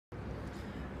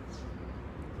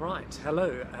Right,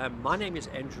 hello. My name is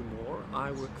Andrew Moore.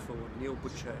 I work for Neil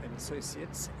Butcher and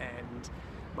Associates, and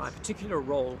my particular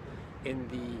role in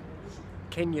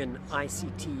the Kenyan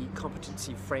ICT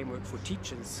Competency Framework for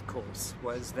Teachers course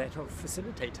was that of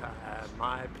facilitator.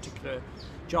 My particular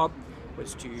job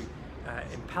was to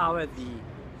empower the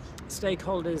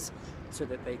stakeholders so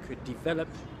that they could develop,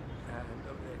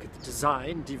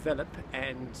 design, develop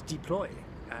and deploy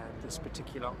this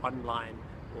particular online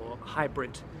or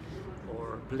hybrid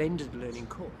or blended learning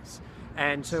course.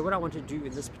 And so what I want to do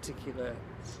in this particular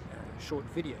short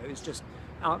video is just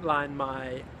outline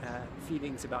my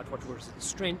feelings about what were the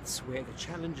strengths, where the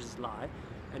challenges lie,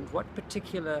 and what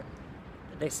particular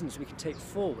lessons we can take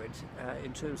forward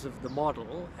in terms of the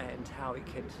model and how it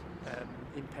can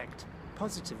impact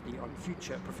positively on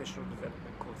future professional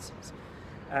development courses.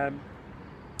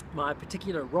 My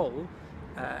particular role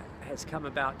has come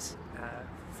about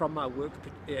from my work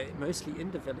mostly in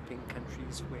developing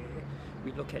countries, where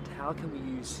we look at how can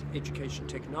we use education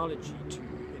technology to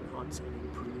enhance and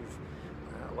improve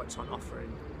what's on offer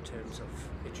in terms of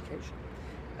education.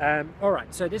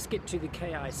 Alright, so let's get to the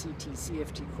KICT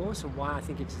CFT course and why I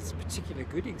think it is a particular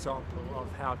good example of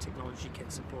how technology can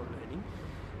support learning,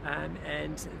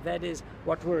 and that is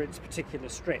what were its particular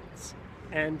strengths.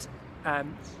 And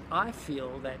I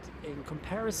feel that in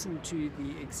comparison to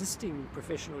the existing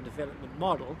professional development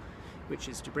model, which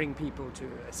is to bring people to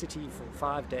a city for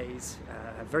 5 days,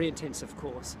 a very intensive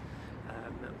course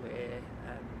where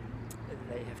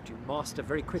they have to master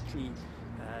very quickly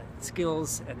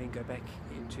skills and then go back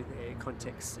into their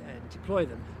context and deploy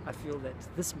them, I feel that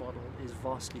this model is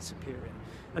vastly superior.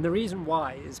 And the reason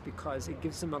why is because it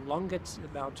gives them a longer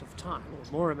amount of time,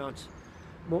 or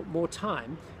more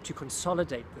time to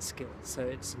consolidate the skills. So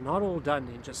it's not all done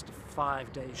in just a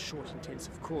 5 day short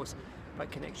intensive course, but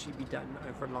can actually be done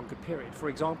over a longer period. For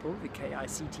example, the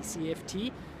KICT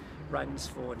CFT runs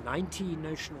for 90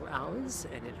 notional hours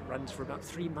and it runs for about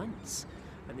 3 months.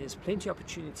 And there's plenty of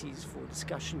opportunities for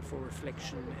discussion, for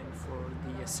reflection, and for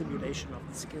the assimilation of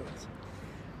the skills.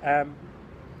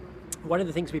 One of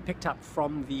the things we picked up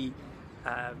from the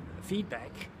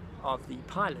feedback of the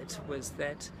pilot was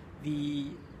that the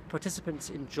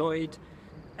participants enjoyed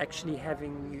actually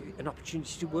having an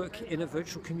opportunity to work in a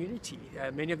virtual community.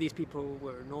 Many of these people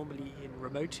were normally in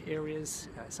remote areas,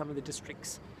 some of the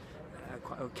districts,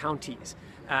 counties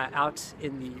out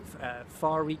in the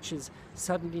far reaches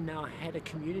suddenly now had a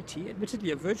community,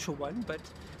 admittedly a virtual one, but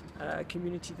a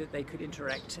community that they could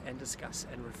interact and discuss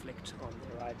and reflect on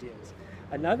their ideas.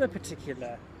 Another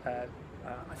particular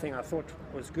thing I thought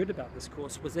was good about this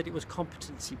course was that it was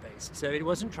competency based. So it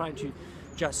wasn't trying to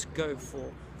just go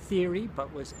for theory,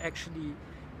 but was actually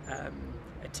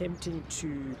attempting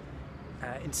to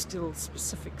instill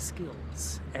specific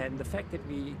skills. And the fact that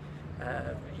we,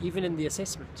 even in the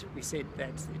assessment, we said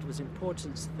that it was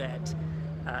important that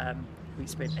we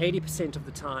spent 80% of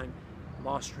the time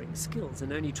mastering skills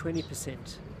and only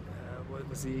 20%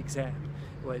 was the exam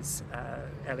was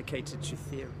allocated to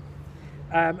theory.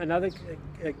 Another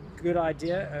good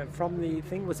idea from the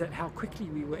thing was that how quickly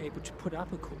we were able to put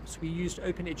up a course. We used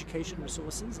open education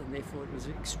resources and therefore it was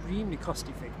extremely cost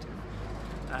effective.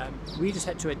 We just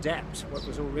had to adapt what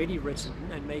was already written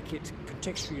and make it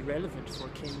contextually relevant for a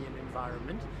Kenyan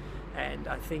environment, and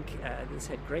I think this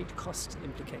had great cost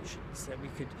implications, that we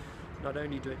could not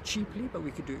only do it cheaply but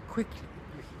we could do it quickly.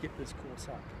 We could get this course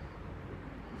up.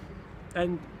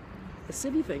 And a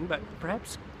silly thing, but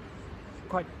perhaps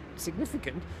quite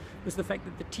significant, was the fact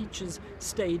that the teachers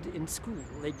stayed in school.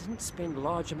 They didn't spend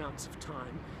large amounts of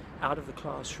time out of the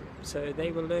classroom, so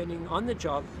they were learning on the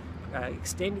job,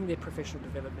 extending their professional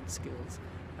development skills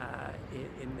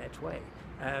in that way.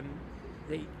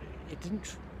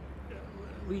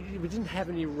 We didn't have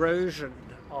an erosion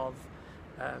of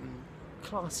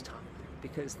class time,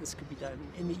 because this could be done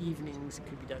in the evenings, it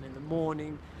could be done in the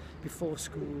morning before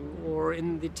school, or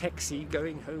in the taxi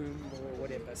going home or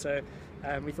whatever. So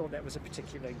we thought that was a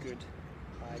particularly good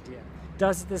idea.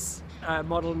 Does this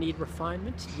model need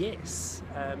refinement? Yes.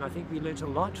 I think we learnt a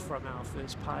lot from our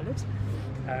first pilot.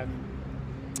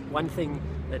 One thing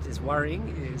that is worrying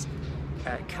is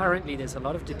currently there's a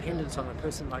lot of dependence on a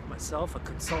person like myself, a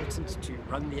consultant, to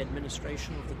run the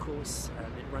administration of the course.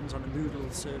 It runs on a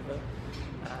Moodle server,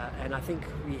 and I think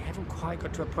we haven't quite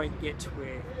got to a point yet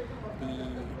where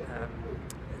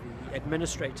the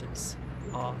administrators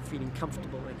are feeling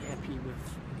comfortable and happy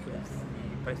with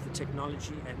both the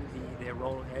technology and their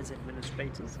role as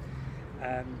administrators.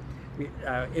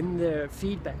 In the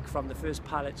feedback from the first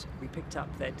pilot, we picked up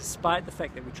that despite the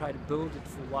fact that we tried to build it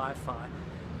for Wi-Fi,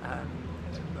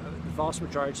 the vast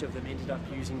majority of them ended up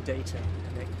using data,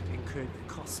 and they incurred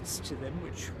costs to them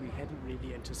which we hadn't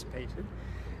really anticipated.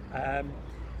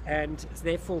 And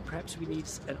therefore perhaps we need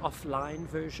an offline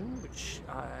version, which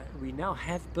we now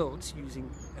have built using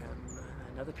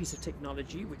another piece of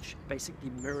technology which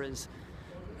basically mirrors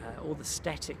all the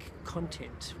static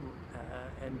content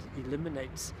and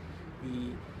eliminates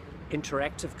the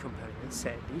interactive components,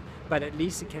 sadly, but at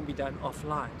least it can be done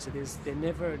offline, so they're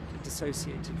never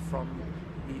dissociated from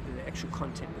the actual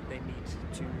content that they need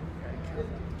to cover.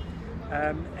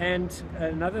 And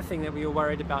another thing that we were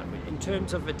worried about in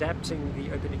terms of adapting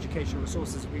the open educational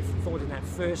resources, we thought in that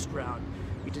first round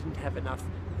we didn't have enough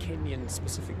Kenyan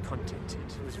specific content.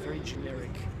 It was very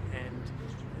generic, and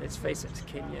let's face it,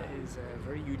 Kenya is a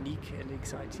very unique and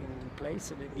exciting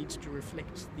place, and it needs to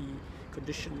reflect the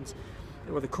conditions,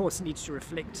 or the course needs to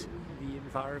reflect the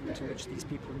environment in which these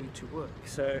people need to work.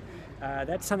 So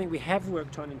that's something we have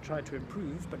worked on and tried to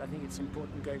improve, but I think it's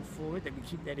important going forward that we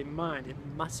keep that in mind. It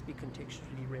must be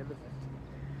contextually relevant.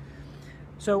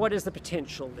 So what is the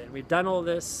potential then? We've done all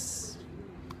this,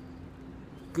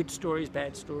 good stories,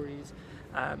 bad stories,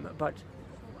 but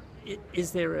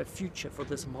is there a future for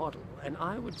this model? And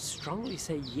I would strongly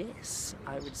say yes.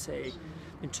 I would say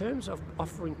in terms of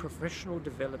offering professional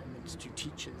development to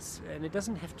teachers, and it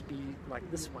doesn't have to be like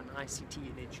this one, ICT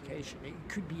in education. It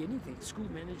could be anything, school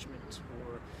management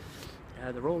or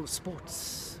the role of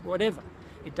sports, whatever.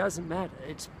 It doesn't matter.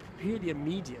 It's purely a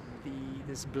medium,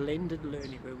 this blended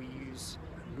learning where we use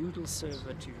a Moodle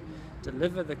server to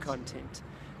deliver the content,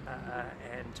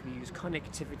 and we use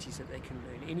connectivity so they can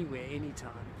learn anywhere,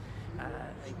 anytime.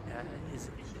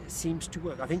 Seems to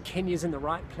work. I think Kenya's in the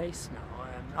right place now.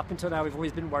 Up until now we've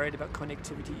always been worried about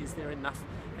connectivity. Is there enough?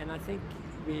 And I think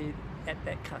we're at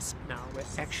that cusp now where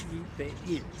actually there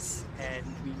is, and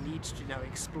we need to now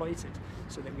exploit it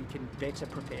so that we can better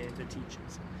prepare the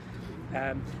teachers.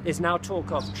 There's now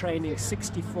talk of training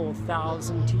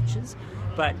 64,000 teachers,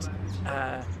 but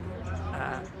I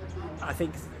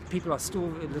think people are still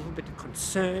a little bit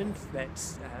concerned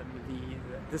that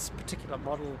this particular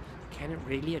model cannot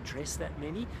really address that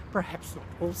many. Perhaps not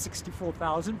all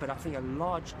 64,000, but I think a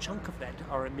large chunk of that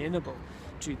are amenable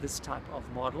to this type of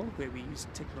model where we use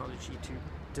technology to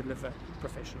deliver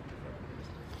professional development.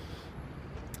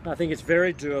 I think it's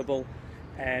very doable,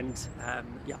 and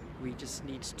yeah, we just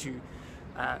need to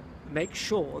make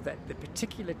sure that the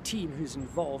particular team who's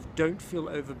involved don't feel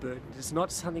overburdened. It's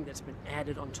not something that's been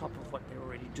added on top of what they're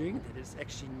already doing, that is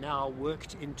actually now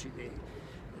worked into their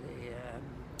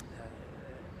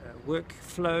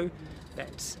workflow,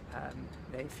 that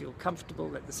they feel comfortable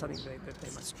that there's something that they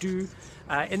must do.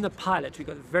 In the pilot, we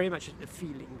got very much the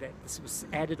feeling that this was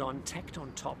added on, tacked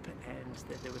on top, and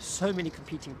that there were so many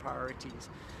competing priorities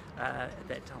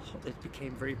that it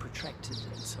became very protracted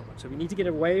and so on. So we need to get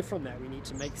away from that. We need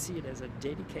to see it as a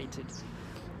dedicated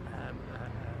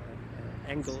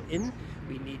angle in.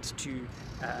 We need to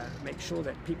make sure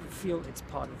that people feel it's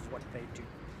part of what they do.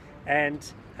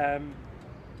 And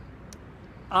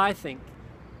I think,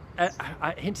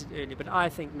 I hinted earlier, but I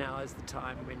think now is the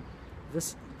time when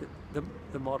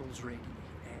the model's ready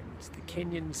and the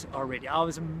Kenyans are ready. I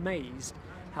was amazed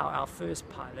how our first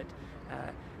pilot,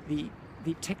 the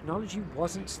technology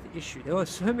wasn't the issue. There were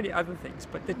so many other things,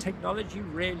 but the technology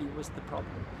really was the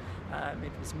problem.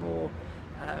 It was more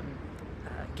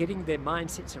getting their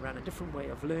mindsets around a different way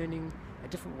of learning, a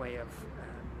different way of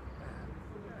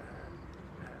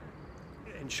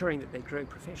ensuring that they grow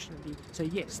professionally. So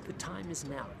yes, the time is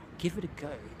now. Give it a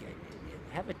go.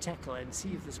 Have a tackle and see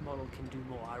if this model can do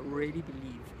more. I really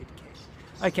believe it can.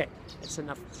 Okay, that's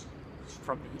enough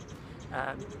from me.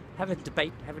 Have a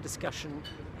debate, have a discussion,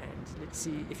 and let's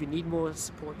see if you need more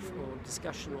support or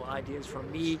discussion or ideas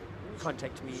from me,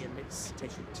 contact me and let's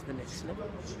take it to the next level.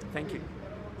 Thank you.